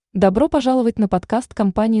Добро пожаловать на подкаст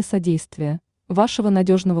компании «Содействие», вашего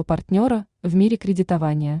надежного партнера в мире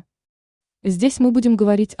кредитования. Здесь мы будем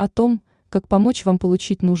говорить о том, как помочь вам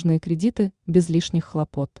получить нужные кредиты без лишних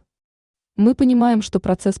хлопот. Мы понимаем, что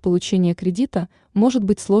процесс получения кредита может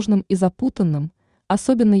быть сложным и запутанным,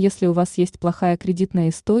 особенно если у вас есть плохая кредитная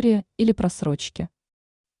история или просрочки.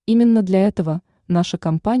 Именно для этого наша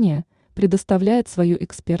компания предоставляет свою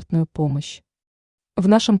экспертную помощь. В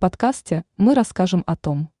нашем подкасте мы расскажем о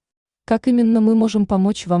том, как именно мы можем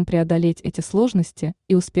помочь вам преодолеть эти сложности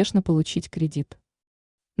и успешно получить кредит.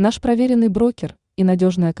 Наш проверенный брокер и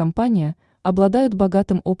надежная компания обладают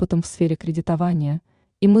богатым опытом в сфере кредитования,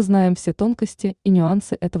 и мы знаем все тонкости и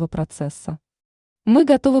нюансы этого процесса. Мы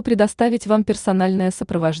готовы предоставить вам персональное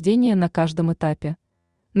сопровождение на каждом этапе.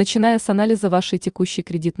 Начиная с анализа вашей текущей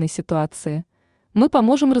кредитной ситуации, мы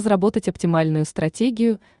поможем разработать оптимальную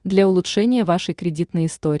стратегию для улучшения вашей кредитной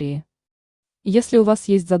истории. Если у вас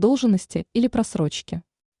есть задолженности или просрочки,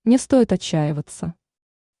 не стоит отчаиваться.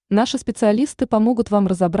 Наши специалисты помогут вам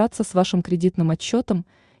разобраться с вашим кредитным отчетом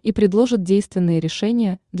и предложат действенные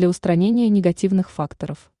решения для устранения негативных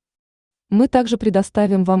факторов. Мы также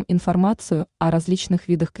предоставим вам информацию о различных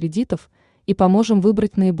видах кредитов и поможем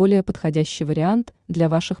выбрать наиболее подходящий вариант для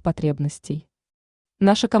ваших потребностей.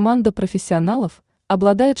 Наша команда профессионалов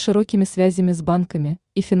обладает широкими связями с банками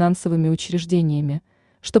и финансовыми учреждениями,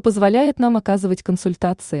 что позволяет нам оказывать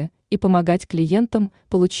консультации и помогать клиентам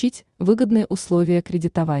получить выгодные условия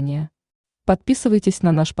кредитования. Подписывайтесь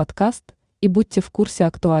на наш подкаст и будьте в курсе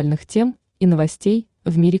актуальных тем и новостей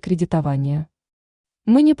в мире кредитования.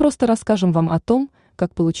 Мы не просто расскажем вам о том,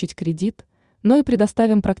 как получить кредит, но и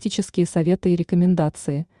предоставим практические советы и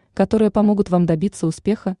рекомендации, которые помогут вам добиться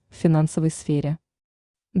успеха в финансовой сфере.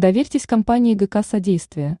 Доверьтесь компании ГК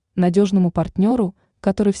 «Содействие», надежному партнеру,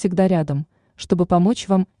 который всегда рядом, чтобы помочь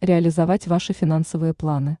вам реализовать ваши финансовые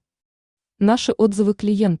планы. Наши отзывы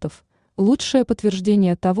клиентов – лучшее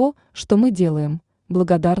подтверждение того, что мы делаем,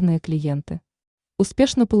 благодарные клиенты.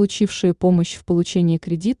 Успешно получившие помощь в получении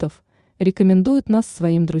кредитов рекомендуют нас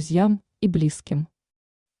своим друзьям и близким.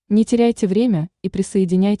 Не теряйте время и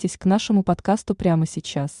присоединяйтесь к нашему подкасту прямо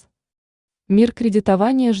сейчас. Мир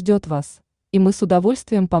кредитования ждет вас, и мы с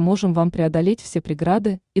удовольствием поможем вам преодолеть все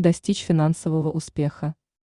преграды и достичь финансового успеха.